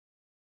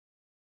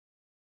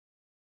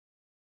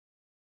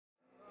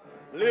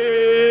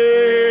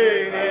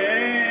leaning,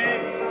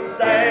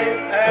 safe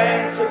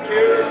and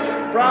secure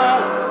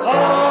from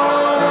harm,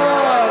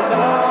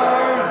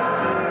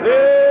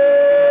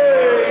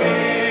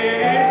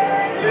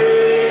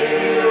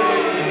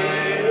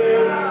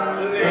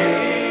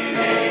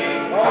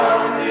 leaning on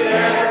the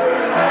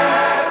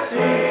everlasting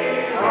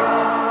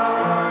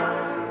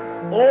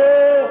arm.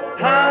 Oh,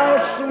 how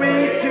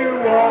sweet to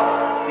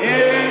walk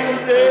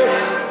in this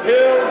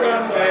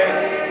pilgrim way,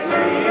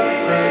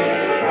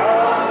 leaning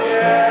on the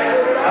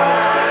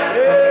everlasting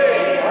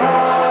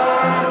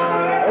arm.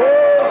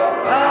 Oh,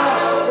 how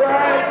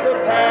bright the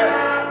path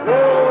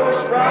goes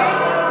from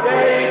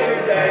day to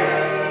day,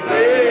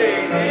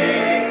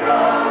 leaning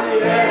on the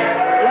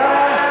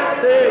everlasting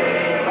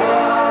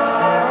arm.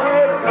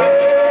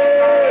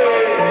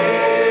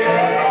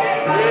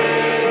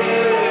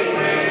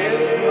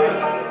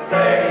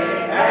 Safe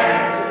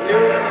and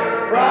secure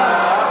from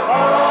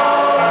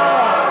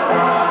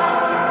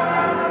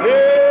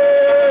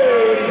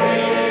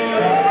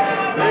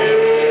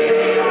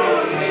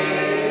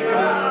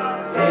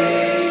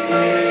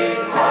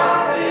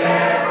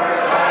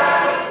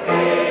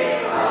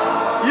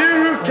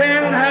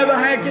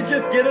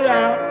just get it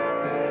out.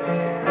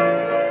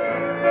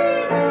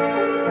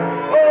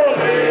 Oh,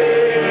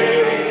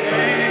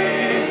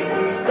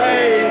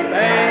 safe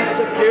and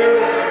secure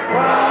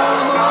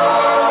from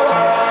all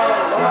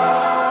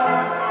alarm.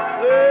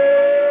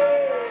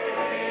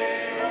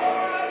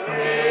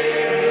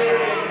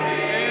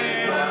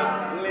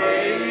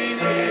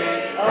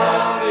 Leaning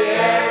on the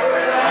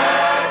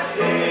everlasting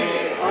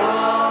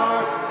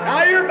arm.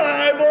 Now your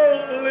Bible,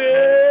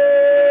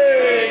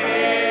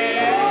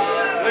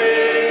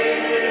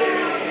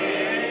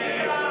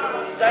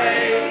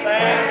 safe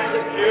and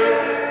secure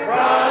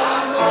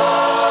from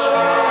all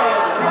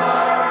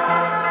harm.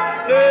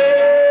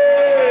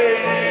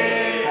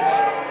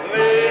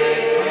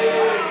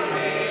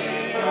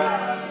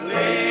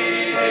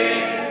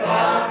 Leaning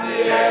on the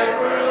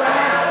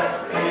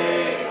everlasting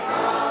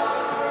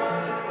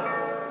arm.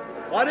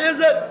 What is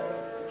it?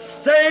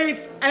 Safe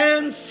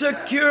and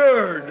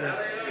secured.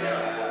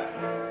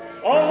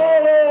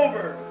 All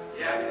over.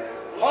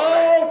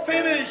 All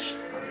finished.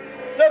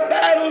 The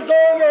battle's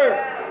over.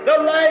 The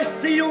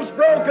last seal's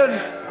broken.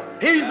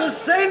 He's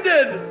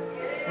ascended.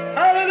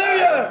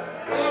 Hallelujah.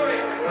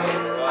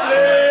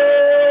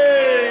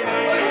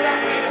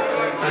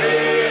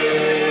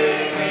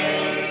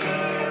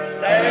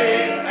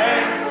 Safe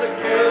and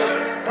secure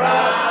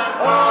from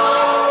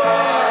all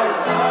harm.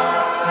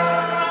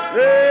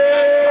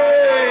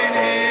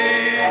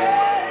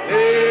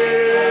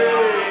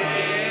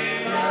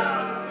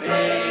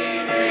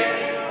 Leaning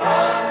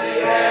on the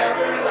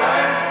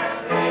everlasting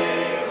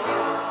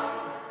arm.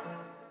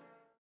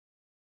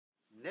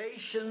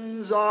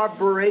 Nations are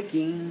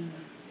breaking,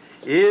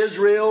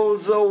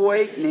 Israel's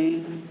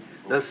awakening,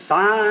 the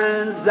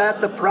signs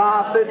that the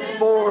prophets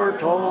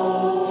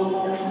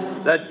foretold.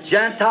 The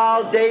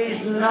Gentile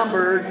days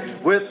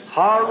numbered, with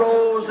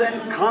horrors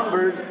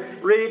encumbered,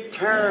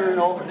 return,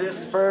 oh,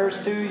 disperse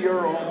to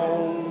your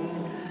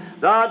own.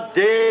 The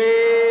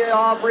day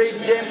of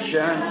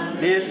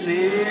redemption is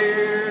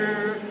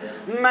near.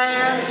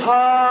 Man's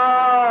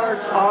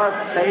hearts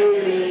are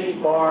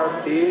failing for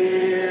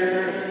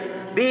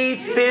fear.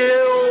 Be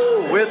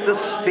filled with the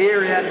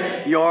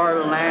Spirit,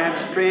 your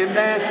lamps trimmed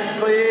and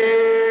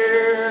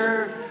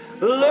clear.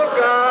 Look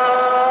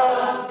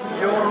up,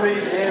 your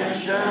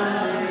redemption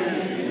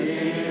is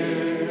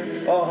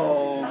near.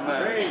 Oh,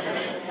 man.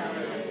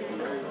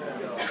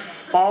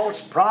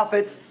 False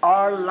prophets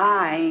are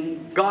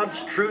lying,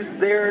 God's truth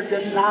they're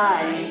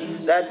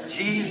denying, that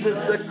Jesus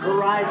the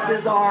Christ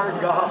is our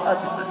God.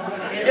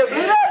 You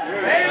get it?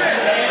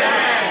 Amen.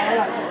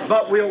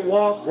 But we'll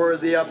walk where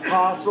the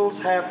apostles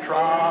have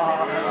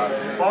trod,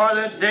 for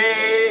the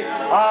day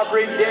of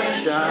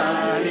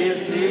redemption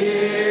is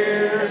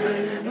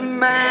near.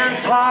 Man's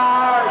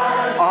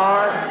heart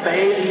are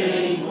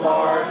fading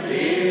for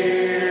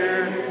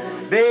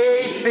fear.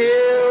 Be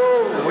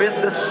filled with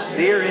the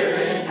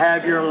Spirit,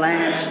 have your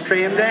lamps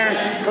trimmed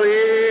and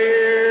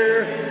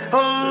clear.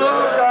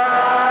 Look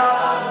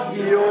up,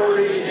 your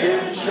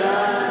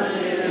redemption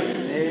is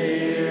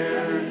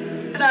near.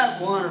 Isn't that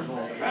wonderful?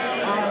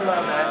 I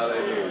love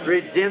that.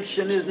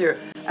 Redemption is near.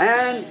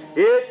 And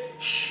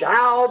it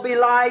shall be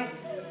light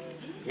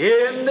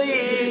in the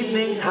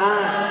evening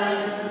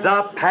time.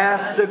 The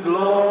path to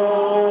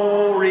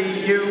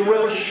glory you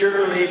will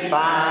surely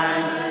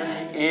find.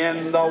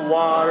 In the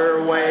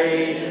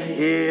waterway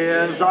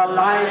is a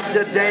light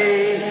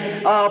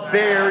today,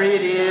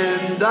 buried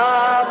in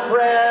the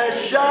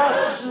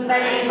precious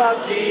name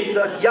of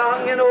Jesus.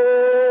 Young and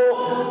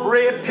old,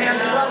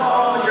 repent from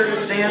all your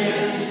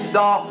sins. The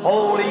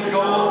Holy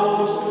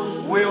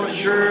Ghost will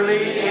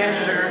surely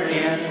enter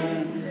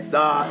in.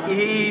 The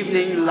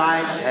evening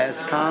light has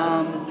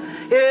come.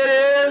 It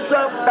is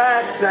a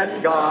fact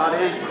that God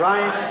and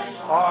Christ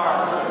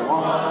are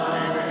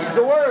one. He's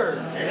the Word.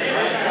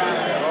 Amen.